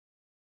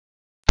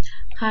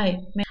हाय,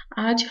 मैं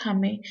आज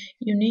हमें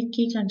यूनिक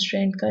की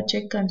कंस्ट्रेंट का,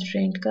 चेक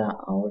कंस्ट्रेंट का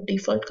और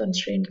डिफ़ॉल्ट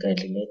कंस्ट्रेंट के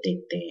लिए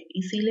देखते हैं।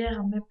 इसीलिए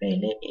हमें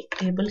पहले एक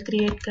टेबल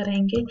क्रिएट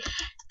करेंगे।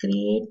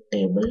 क्रिएट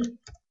टेबल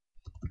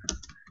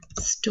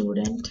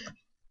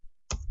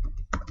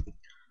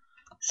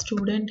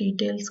स्टूडेंट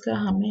डिटेल्स का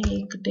हमें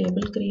एक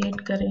टेबल क्रिएट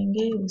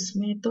करेंगे।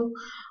 उसमें तो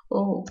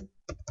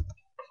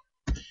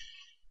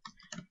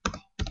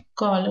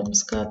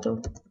कॉलम्स का तो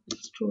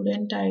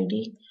student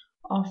ID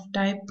of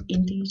type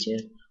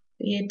integer,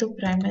 ये तो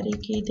प्राइमरी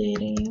की दे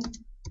रही हूँ,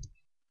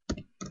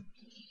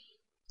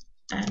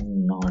 एंड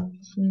नॉट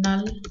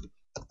नल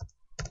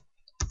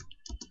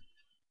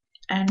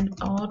एंड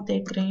और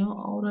देख रही हूँ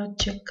और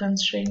चेक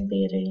कंस्ट्रेंट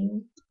दे रही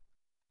हूँ।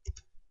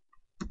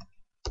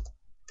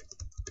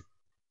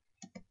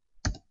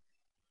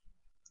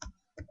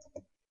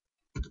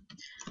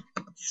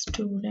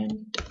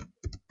 Student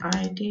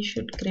ID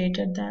should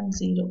greater than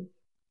 0,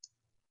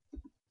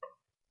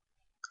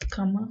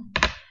 comma,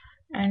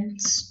 and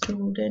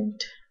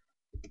student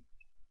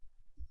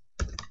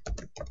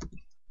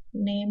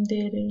name दे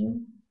रही हूँ,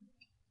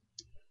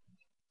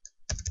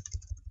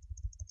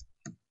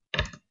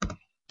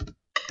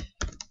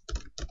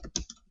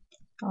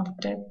 ऑफ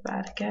टाइप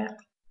varchar,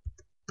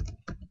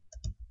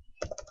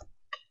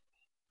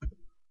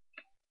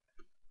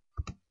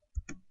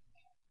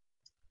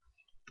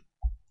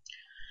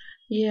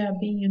 ये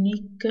अभी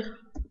यूनिक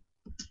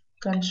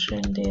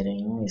कंस्ट्रेंट दे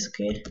रही हूँ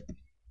इसके,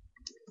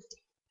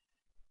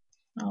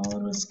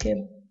 और उसके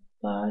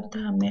बाद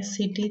हमें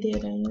सिटी दे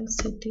रही हूँ,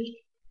 सिटी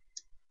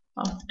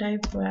ऑफ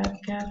टाइप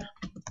varchar।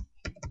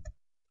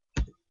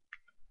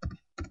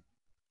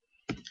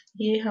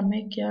 ये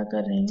हमें क्या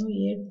कर रही हूँ,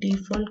 ये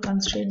डिफ़ॉल्ट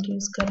कंस्ट्रेंट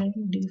यूज कर रही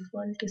हूँ।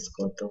 डिफ़ॉल्ट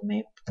इसको तो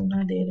मैं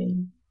पुनः दे रही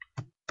हूँ।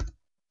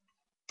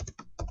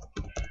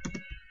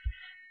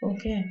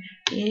 ओके,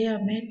 ये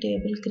हमें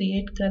टेबल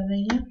क्रिएट कर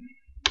रही है।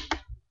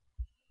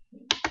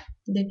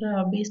 देखा,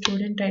 अभी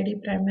स्टूडेंट आईडी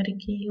प्राइमरी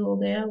की हो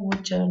गया, वो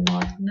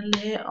नॉट नल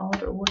है,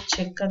 और वो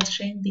चेक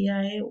कंस्ट्रेंट दिया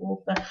है।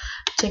 वो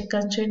चेक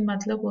कंस्ट्रेंट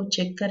मतलब वो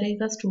चेक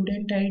करेगा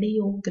स्टूडेंट आईडी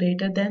वो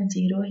ग्रेटर देन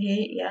 0 है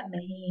या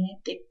नहीं है।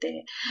 देखते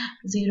हैं,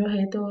 0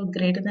 है तो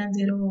ग्रेटर देन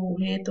 0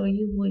 है तो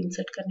ही वो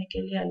इंसर्ट करने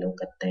के लिए अलो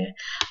करते हैं।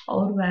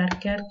 और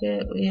varchar के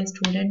ये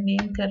स्टूडेंट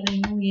नेम कर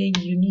रही हूँ, ये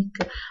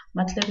यूनिक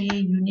मतलब ये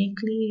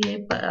यूनिकली ये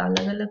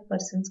अलग अलग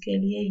पर्सन के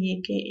लिए ये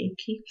के एक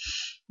ही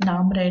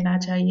नाम रहना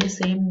चाहिए,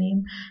 सेम नेम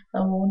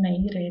वो नहीं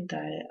रहता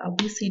है।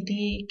 अभी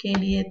सिटी के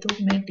लिए तो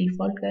मैं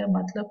डिफ़ॉल्ट का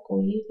मतलब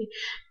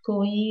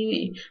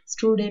कोई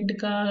स्टूडेंट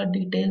का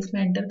डिटेल्स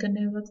में एंटर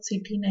करने वक्त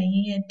सिटी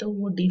नहीं है तो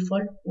वो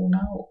डिफ़ॉल्ट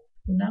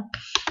पुनः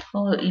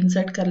और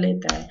इंसर्ट कर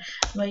लेता है।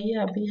 वही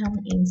अभी हम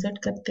इंसर्ट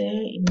करते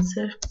हैं।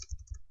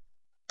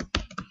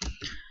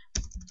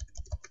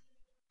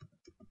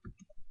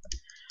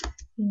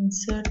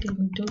 Insert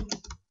into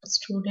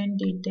student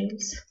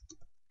details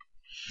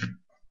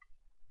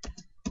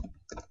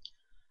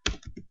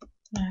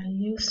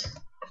values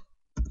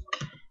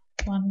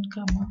 1,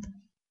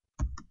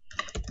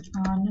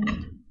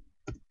 आनंद,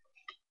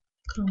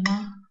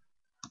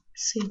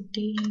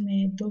 सिटी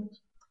में तो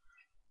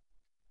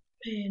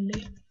पहले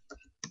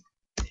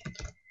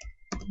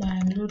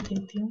बैंगलोर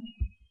देती हूँ,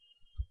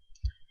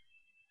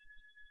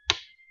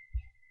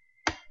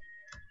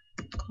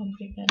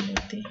 कॉपी कर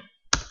लेती।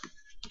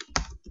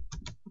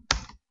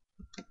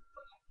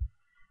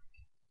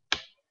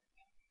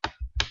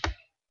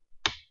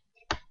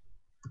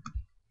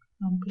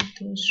 अभी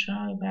दूसरा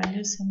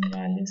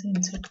वैल्यूज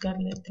इंसर्ट कर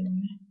लेती हूँ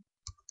मैं।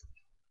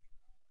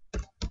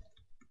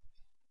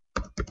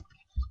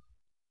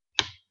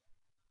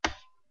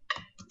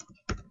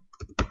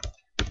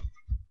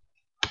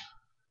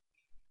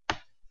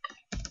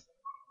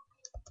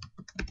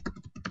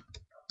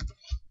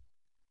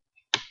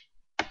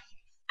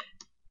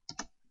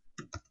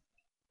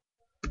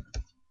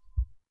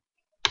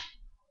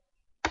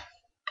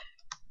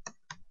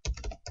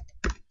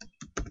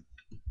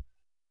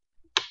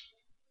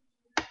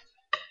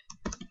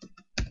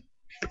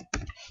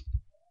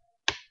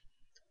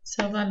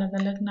 सब अलग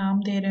अलग नाम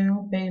दे रही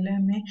हूँ। पहले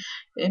मैं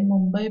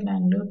मुंबई,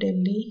 बेंगलुरु,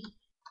 दिल्ली,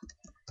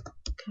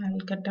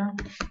 कलकत्ता,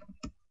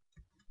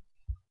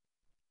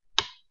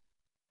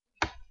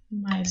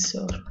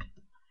 मैसूर,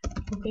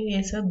 ओके,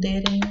 ये सब दे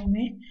रही हूँ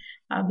मैं।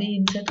 अभी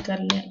इंसर्ट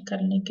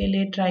करने के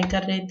लिए ट्राई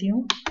कर रही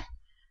हूँ।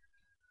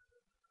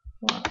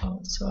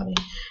 सॉरी,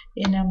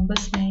 ये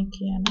नंबर्स नहीं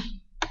किया ना,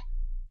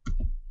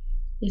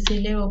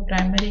 इसीलिए वो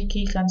प्राइमरी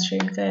की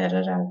कंस्ट्रेंट का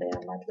एरर आ गया।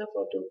 मतलब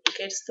वो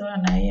डुप्लीकेट्स तो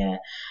नहीं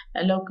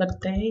अलाउ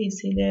करते हैं,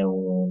 इसीलिए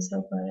वो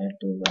सब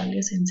 2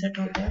 वैल्यूज इंसर्ट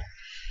हो गया।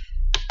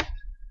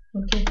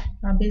 ओके,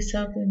 अभी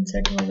सब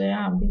इंसर्ट हो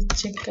गया। अभी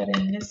चेक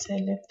करेंगे,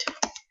 सेलेक्ट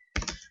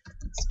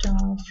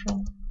स्टार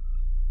फ्रॉम,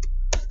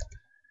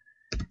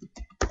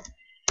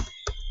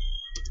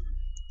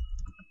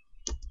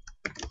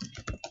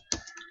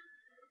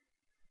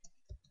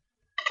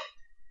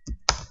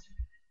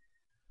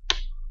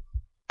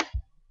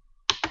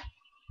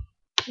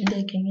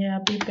 देखेंगे।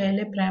 अभी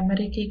पहले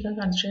प्राइमरी की का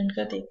कंस्ट्रेंट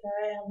का देखा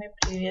है हमें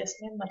प्रीवियस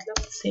में,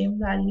 मतलब सेम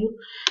वैल्यू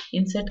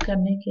इंसर्ट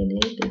करने के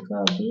लिए।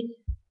 देखो, अभी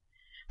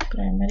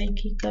प्राइमरी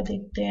की का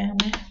देखते हैं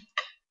हमें।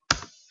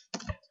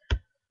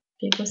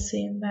 देखो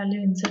सेम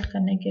वैल्यू इंसर्ट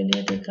करने के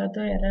लिए देखा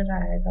तो एरर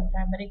आएगा।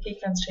 प्राइमरी की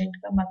कंस्ट्रेंट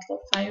का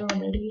मतलब 5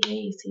 ऑलरेडी है,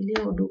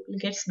 इसीलिए वो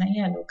डुप्लीकेट्स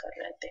नहीं अलो कर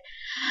रहे थे।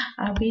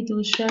 अभी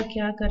दूसरा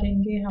क्या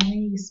करेंगे,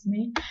 हमें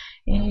इसमें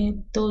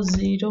तो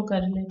 0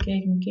 कर लेंगे,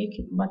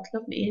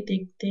 मतलब ये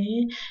देखते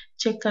हैं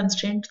चेक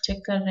कंस्ट्रेंट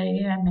चेक कर रहे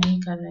हैं या नहीं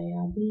कर रहे हैं।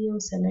 अभी वो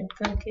सेलेक्ट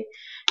करके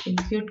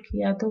एग्जीक्यूट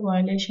किया तो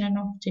वायलेशन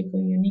ऑफ चेक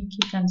यूनिक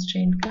की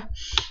कंस्ट्रेंट का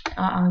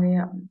आ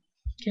गया,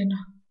 क्या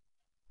ना।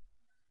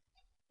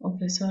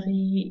 ओके सॉरी,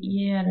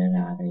 ये एरर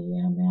आ रही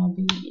है हमें।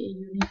 अभी ये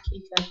यूनिक की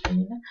कर रही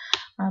है ना,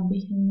 अभी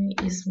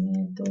हमें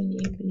इसमें तो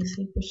ये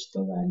इसे कुछ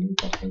तो वैल्यू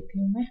कर देती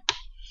हूँ मैं।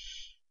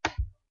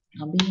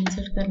 अभी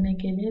इंसर्ट करने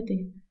के लिए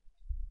देख,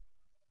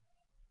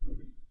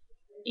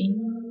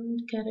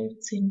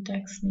 incorrect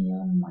syntax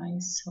near my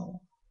so.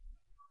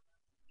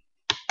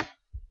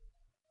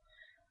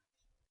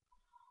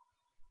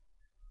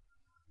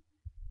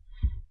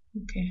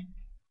 Okay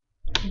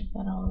एक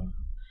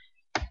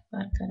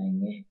बार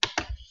करेंगे।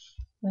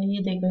 वही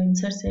देखो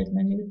insert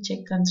statement with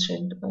check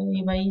constraint,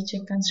 वही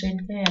चेक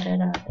कंस्ट्रेंट का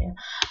एरर आ गया।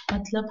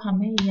 मतलब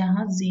हमें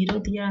यहाँ 0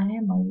 दिया है,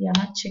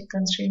 यहाँ चेक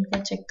कंस्ट्रेंट का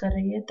चेक कर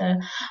रही है,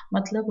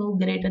 मतलब वो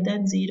ग्रेटर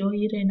देन 0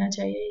 ही रहना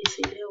चाहिए,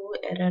 इसीलिए वो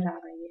एरर आ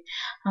रही है।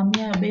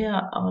 हमें अभी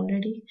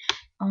ऑलरेडी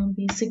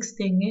बेसिक्स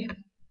देंगे।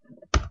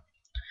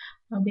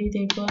 अभी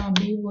देखो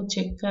अभी वो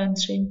चेक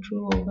कंस्ट्रेंट ट्रू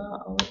होगा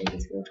और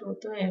एग्जीक्यूट हो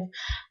तो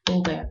एफ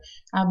हो गया।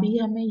 अभी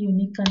हमें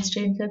यूनिक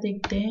कंस्ट्रेंट का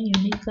देखते हैं।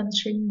 यूनिक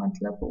कंस्ट्रेंट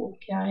मतलब वो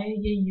क्या है,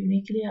 ये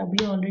यूनिकली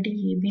अभी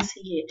ऑलरेडी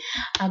एबीसी है।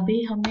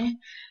 अभी हमें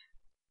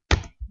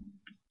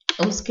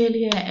उसके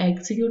लिए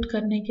एग्जीक्यूट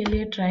करने के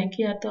लिए ट्राई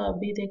किया तो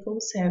अभी देखो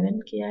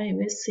 7 किया है,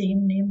 वे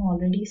सेम नेम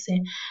ऑलरेडी से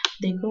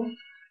देखो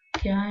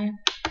क्या है,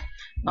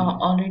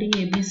 ऑलरेडी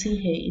एबीसी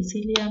है,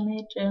 इसीलिए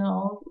हमें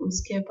और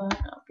उसके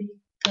बाद अभी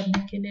करने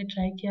के लिए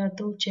ट्राई किया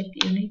तो चेक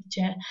यूनिक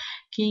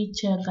की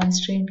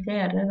कंस्ट्रेंट का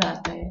एरर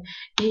आता है।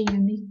 ये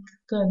यूनिक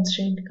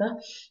कंस्ट्रेंट का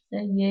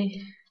ये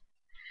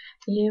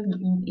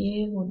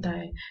ये होता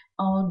है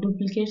और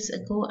डुप्लीकेट्स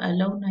को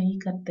अलाउ नहीं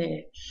करते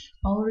हैं।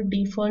 और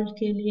डिफ़ॉल्ट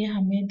के लिए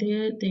हमें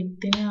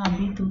देखते हैं,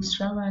 अभी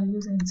दूसरा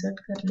वैल्यूज इंसर्ट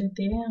कर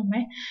लेते हैं।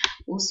 हमें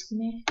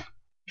उसमें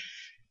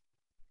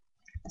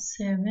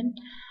 7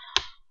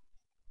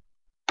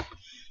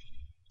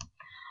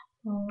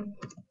 और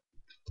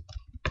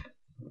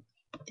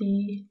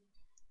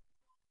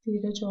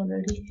धीरज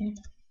ऑलरेडी है,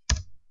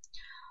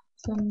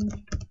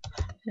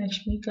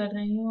 लक्ष्मी कर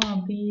रही हूँ।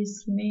 अभी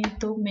इसमें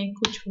तो मैं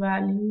कुछ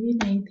वैल्यू ही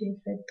नहीं देख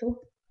रहे, तो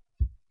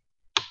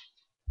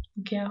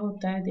क्या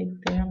होता है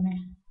देखते हैं हमें।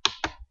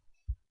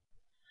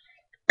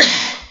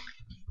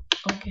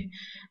 ओके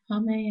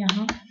हमें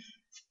यहाँ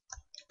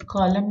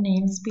कॉलम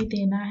नेम्स भी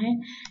देना है,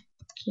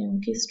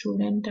 क्योंकि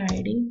student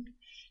ID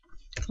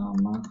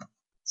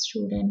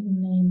student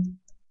name,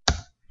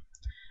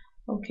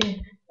 okay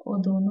वो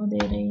दोनों दे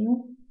रही हूँ।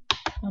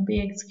 अभी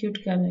एग्जीक्यूट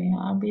कर रहे हैं,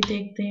 अभी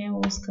देखते हैं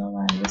उसका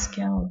वैल्यूज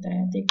क्या होता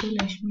है। देखो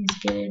लक्ष्मी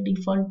इसके लिए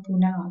डिफ़ॉल्ट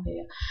पुणे आ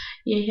गया।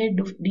 ये है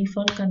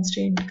डिफ़ॉल्ट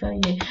कंस्ट्रेंट का,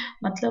 ये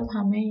मतलब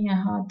हमें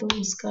यहाँ तो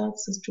उसका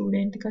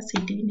स्टूडेंट का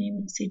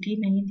सिटी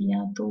नहीं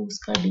दिया तो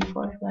उसका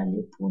डिफ़ॉल्ट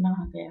वैल्यू पुणे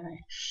आ गया है।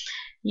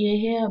 ये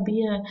है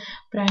अभी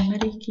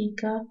प्राइमरी की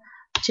का,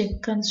 चेक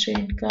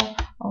कंस्ट्रेंट का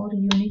और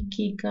यूनिक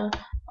की का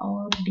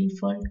और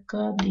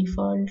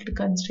डिफ़ॉल्ट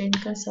कंस्ट्रेंट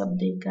का सब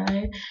देखा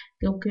है,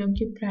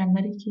 क्योंकि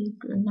प्राइमरी की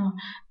ना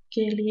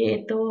के लिए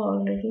तो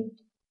ऑलरेडी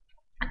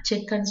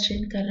चेक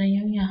कंस्ट्रेंट कर रही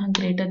हूँ, यहाँ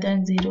ग्रेटर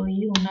देन 0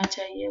 ही होना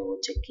चाहिए, वो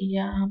चेक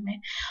किया हमें।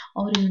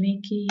 और यूनिक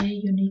की है,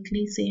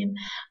 यूनिकली सेम,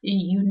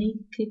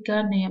 यूनिक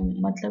का नेम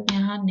मतलब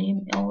यहाँ नेम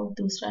और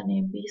दूसरा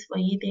नेम भी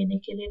वही देने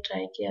के लिए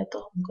ट्राई किया तो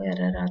हमको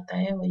एरर आता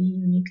है, वही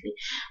यूनिकली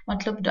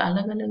मतलब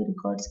अलग अलग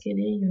रिकॉर्ड्स के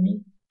लिए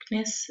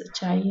यूनिकनेस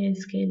चाहिए।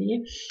 इसके लिए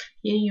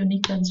ये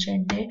यूनिक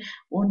कंस्ट्रेंट है,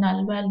 वो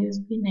नल वैल्यूज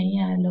भी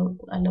नहीं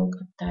अलाउ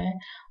करता है।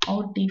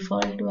 और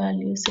डिफ़ॉल्ट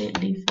वैल्यू से,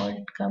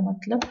 डिफ़ॉल्ट का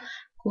मतलब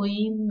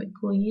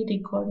कोई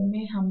रिकॉर्ड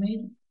में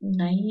हमें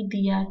नहीं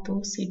दिया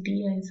तो सिटी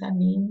ऐसा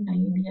नेम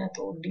नहीं दिया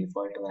तो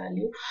डिफ़ॉल्ट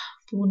वैल्यू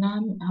पुणे,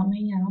 हमें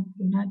यहाँ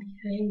पुणे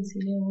दिया है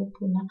इसीलिए वो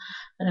पुणे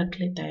रख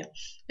लेता है।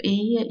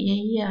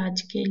 यही है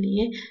आज के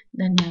लिए,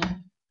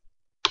 धन्यवाद।